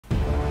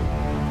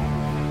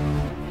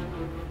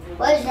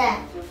What is that?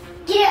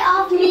 Get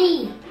off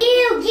me!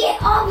 Ew, get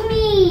off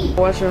me!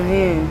 Wash your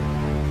hand.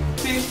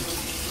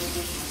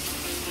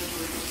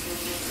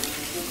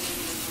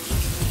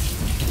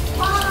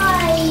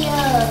 Why?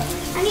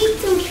 I need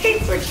some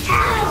paper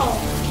towel.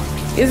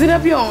 Is it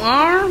up your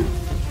arm?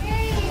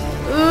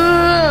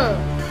 Ugh.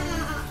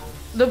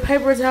 The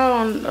paper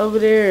towel over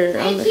there.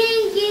 I can't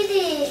get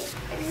it.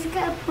 I just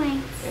got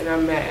points. And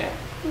I'm mad.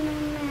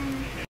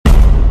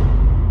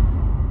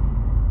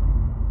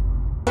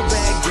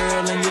 Bad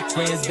girl and your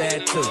friends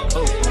bad too.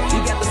 Oh, you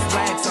got the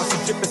swag, saucy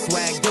drippin'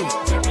 swag too.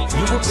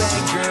 You a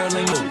bad girl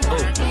and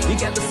you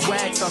got the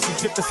swag, saucy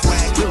drippin'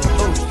 swag too.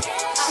 Oh,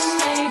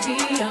 I may be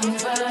young,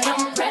 but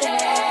I'm ready.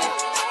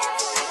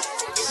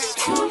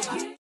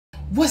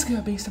 What's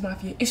good, Beans to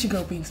Mafia? It's your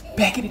girl Beans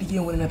back at it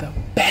again with another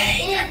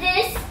bang. Is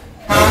this?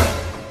 Huh?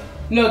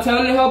 No, tell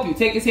him to help you.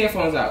 Take his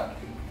headphones out.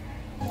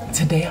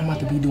 Today I'm about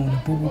to be doing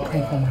a boo-boo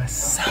prank on my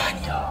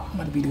son, y'all. I'm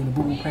about to be doing a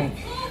boo-boo prank.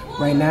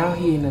 Right now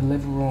he in the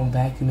living room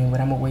vacuuming, but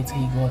I'm gonna wait till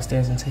he go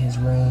upstairs into his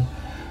room.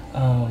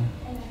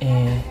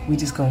 And we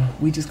just gonna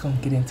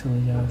get into it,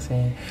 you know what I'm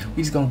saying?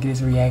 We just gonna get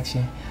his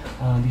reaction.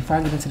 Before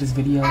I get into this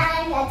video,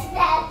 I got to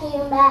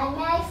vacuum by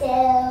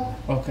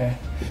myself. okay.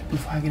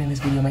 Before I get in this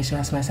video, make sure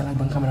I smash that like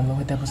button, comment below,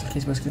 hit that post in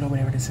case you know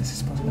whatever this is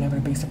supposed, whenever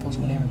the Big post,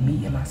 whenever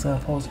me and my son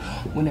post,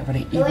 whenever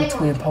the Evil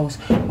Twin post,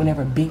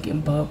 whenever Bink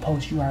and Bud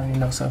post, you already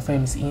know. So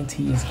Famous ENT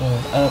is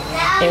going up,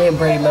 and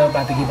Braid Love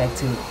about to get back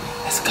to it.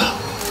 Let's go.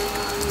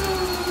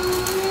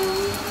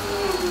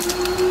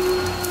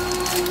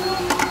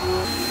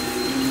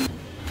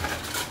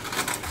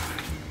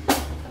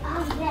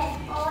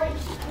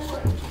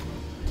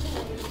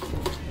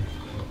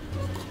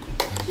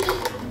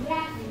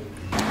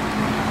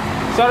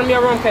 Show them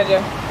your room,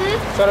 KJ.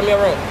 Show them your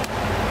room.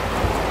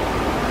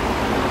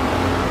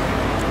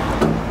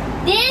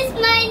 This is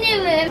my new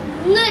room.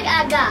 Look,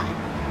 I got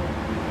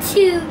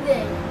 2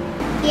 beds.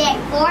 Yeah,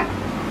 4.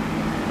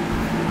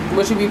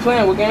 What you be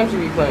playing? What games you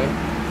be playing?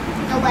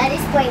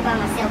 Nobody's playing by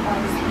myself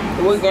all the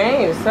time. What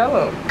games? Tell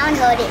them.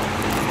 Download it.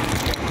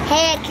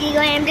 Hey,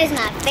 Kilogram, this is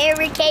my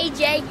favorite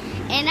KJ,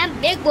 and I'm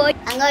Big Boy.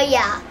 I know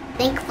y'all.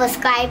 Thank you for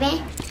subscribing.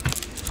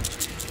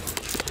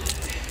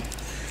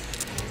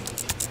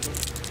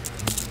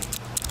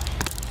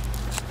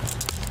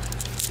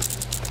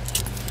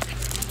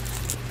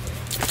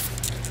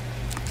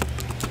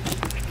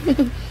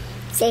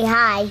 Say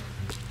hi.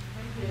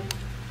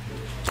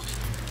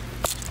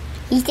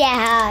 He said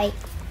hi.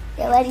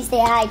 Somebody say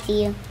hi to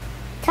you.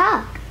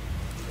 Talk.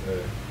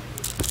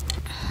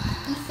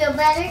 You feel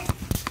better?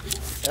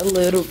 A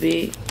little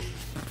bit.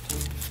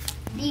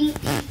 Do you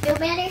feel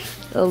better?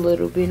 A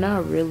little bit.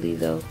 Not really,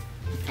 though.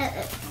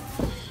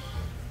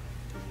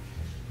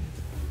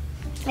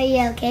 Are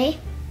you okay?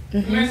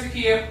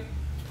 Mm-hmm.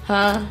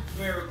 Huh?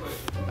 very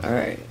quick. All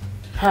right.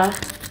 Huh?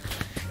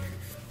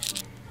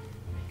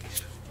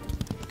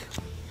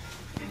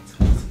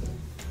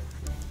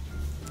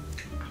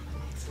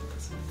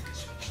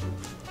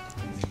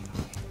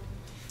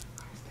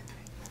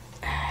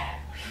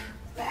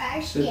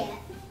 Where's she at?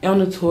 On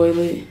the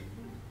toilet.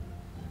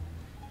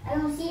 I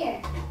don't see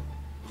her.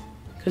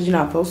 Because you're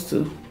not supposed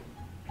to.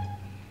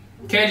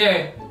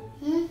 KJ,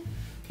 can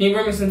you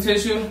bring me some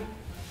tissue?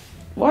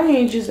 Why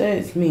didn't you just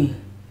ask me?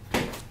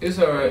 It's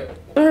alright.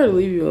 Let her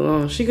leave you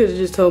alone. She could have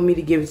just told me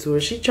to give it to her.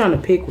 She's trying to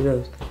pick with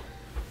us.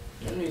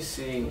 Let me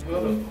see.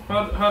 Hold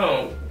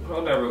on.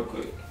 Hold that real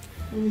quick.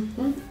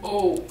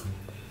 Oh.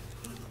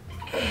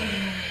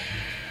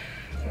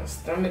 My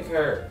stomach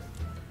hurt.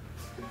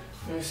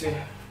 Let me see.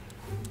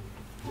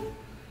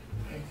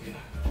 Thank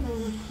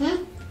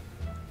you.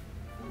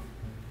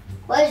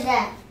 What is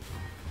that?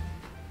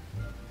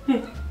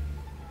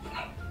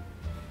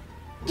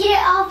 Get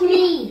off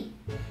me!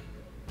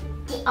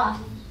 Get off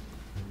me.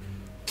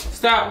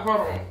 Stop,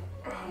 hold on.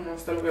 Oh, my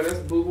stomach hurt. That's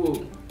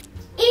boo-boo.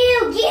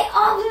 Ew, get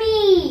off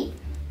me!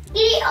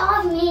 Get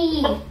off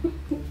me!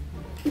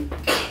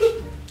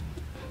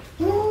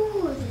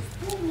 Ooh,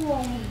 there's boo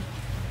on me.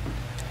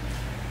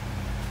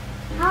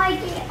 How I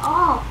get it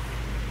off?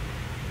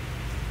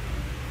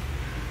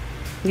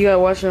 You gotta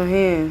wash your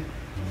hand.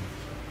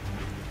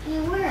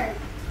 It work.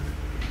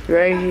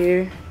 Right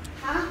here.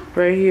 Huh?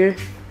 Right here.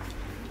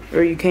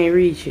 Or you can't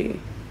reach it.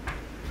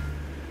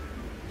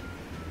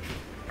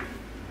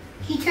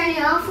 Can you turn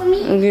it off for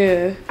me?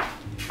 Yeah.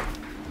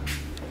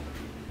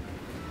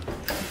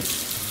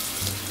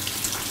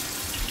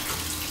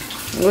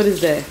 What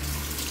is that?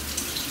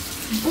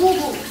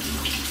 Boo-boo.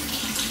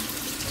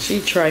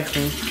 She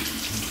trifling.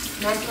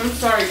 I'm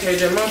sorry,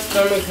 KJ. My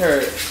stomach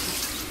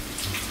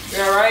hurts.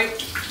 You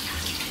alright?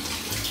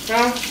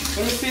 Huh?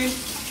 Let me see.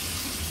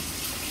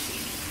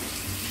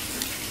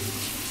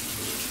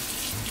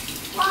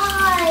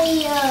 Why?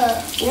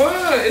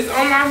 What? It's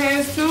on my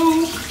hands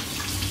too.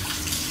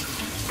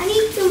 I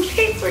need some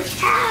paper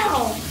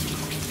towel.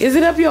 Is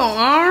it up your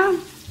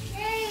arm?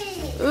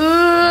 Hey.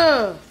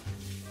 Ugh.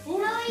 How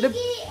I The- get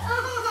it off?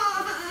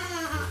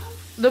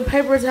 The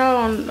paper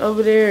towel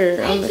over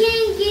there. I can't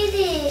get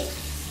it.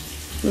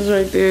 It's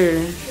right there.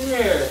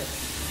 Here.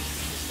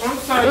 I'm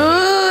sorry.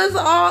 Ugh, it's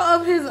all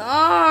up his arm.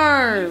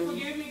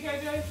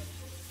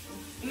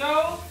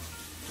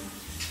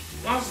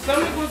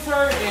 is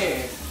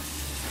hurting.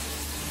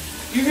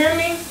 You hear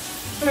me?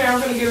 Come here, I'm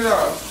gonna get it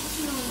off.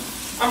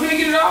 I'm gonna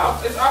get it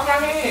off. It's off my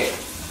hand.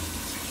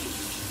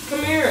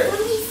 Come here. Let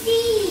me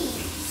see.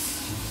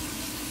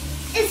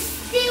 It's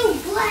still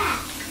black.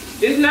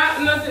 It's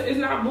not nothing. It's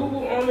not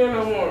boo-boo on there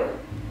no more.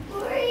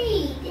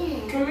 Wait.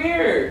 Come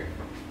here.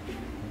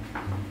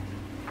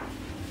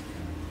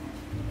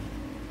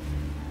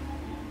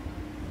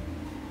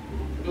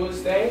 Do it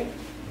stay?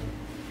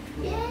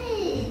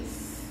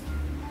 Yes.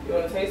 You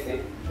wanna taste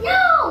it?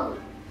 No.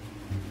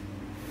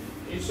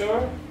 You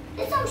sure?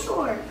 Yes, I'm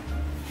sure.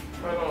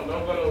 Hold on,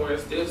 don't go nowhere.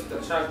 Still the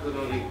chocolate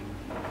on you.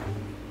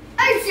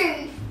 Are you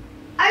serious?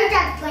 Are you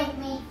trying to prank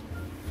me?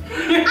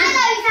 I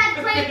know you tried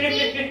to prank me.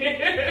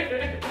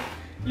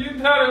 You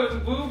thought it was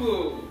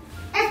boo-boo.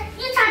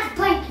 You tried to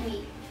prank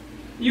me.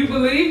 You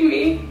believe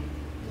me? You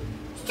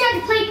tried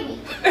to prank me.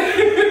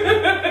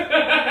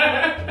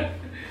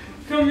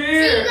 Come See,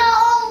 here. you got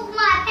all over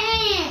my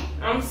pants.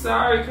 I'm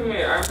sorry. Come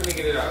here. I'm gonna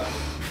get it out.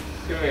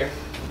 Come here.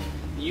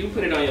 You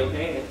put it on your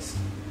pants.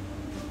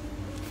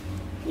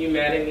 You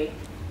mad at me?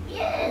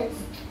 Yes.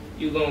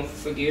 You gonna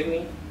forgive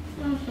me?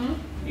 Mm-hmm.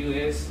 You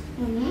is?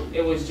 Mm-hmm.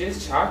 It was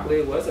just chocolate.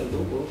 It wasn't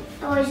boo-boo.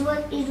 Oh, is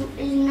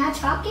it not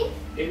chocolate?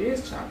 It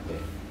is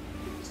chocolate.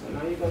 So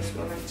now you're gonna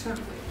smell like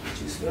chocolate.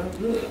 But you smell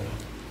good.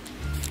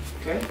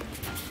 Okay? Okay.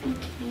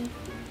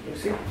 You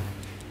see?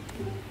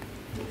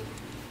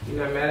 You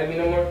not mad at me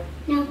no more?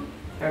 No.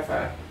 High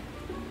five.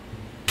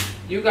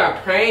 You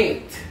got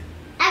pranked.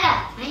 I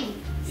got pranked.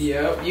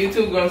 Yep.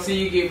 YouTube gonna see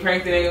you get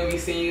pranked and they gonna be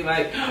seeing you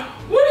like,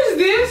 what is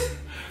this?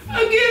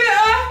 Get it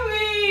off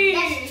me!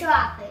 That's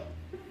chocolate.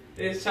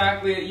 It's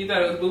chocolate. You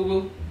thought it was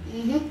boo-boo?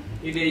 Mm-hmm.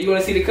 You did. You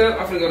wanna see the cup?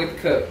 I'm finna go get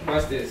the cup.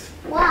 Watch this.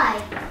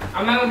 Why?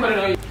 I'm not gonna put it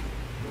on you.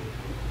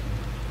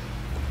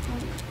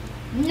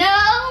 No.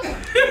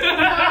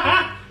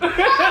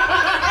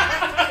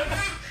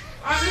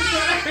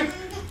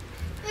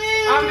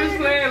 I'm just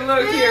playing.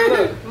 Look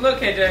here, look,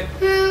 KJ.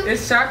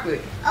 It's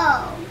chocolate.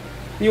 Oh.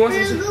 You want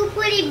some? Go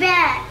put it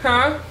back.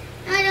 Huh?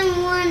 I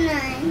don't want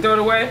none. Throw it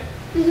away.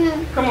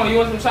 Mm-hmm. Come on, you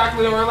want some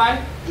chocolate in real life?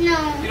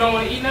 No. You don't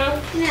want to eat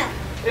none? No.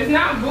 It's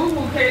not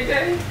boo-boo,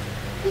 KJ.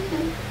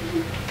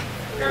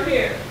 Come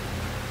here.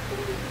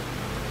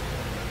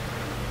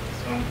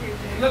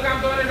 Look, I'm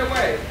throwing it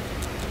away.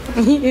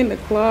 He in the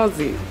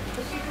closet.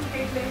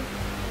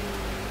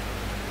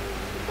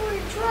 Put a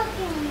truck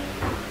in.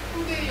 Who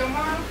did your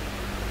mom?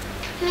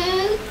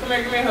 Hmm? Come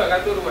here, give me a hug. I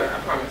threw it away, I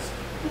promise.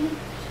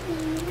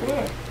 Come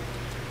here.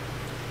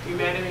 You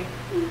mad at me?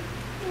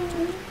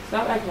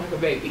 Stop acting like a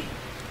baby.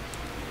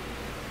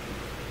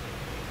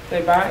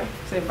 Say bye.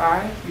 Say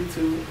bye,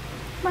 YouTube.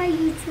 Bye,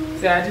 YouTube.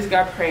 Say I just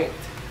got pranked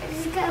I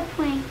just got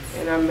pranked.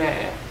 and I'm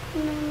mad.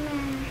 And I'm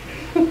mad.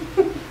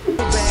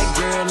 Bad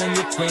girl and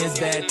your friends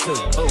bad too.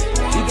 Oh,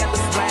 you got the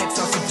swag,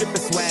 saucy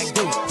drippin' swag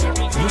do. You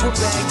a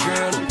bad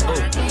girl. Oh,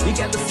 you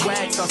got the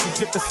swag, saucy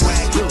drippin'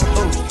 swag do.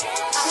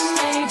 Oh.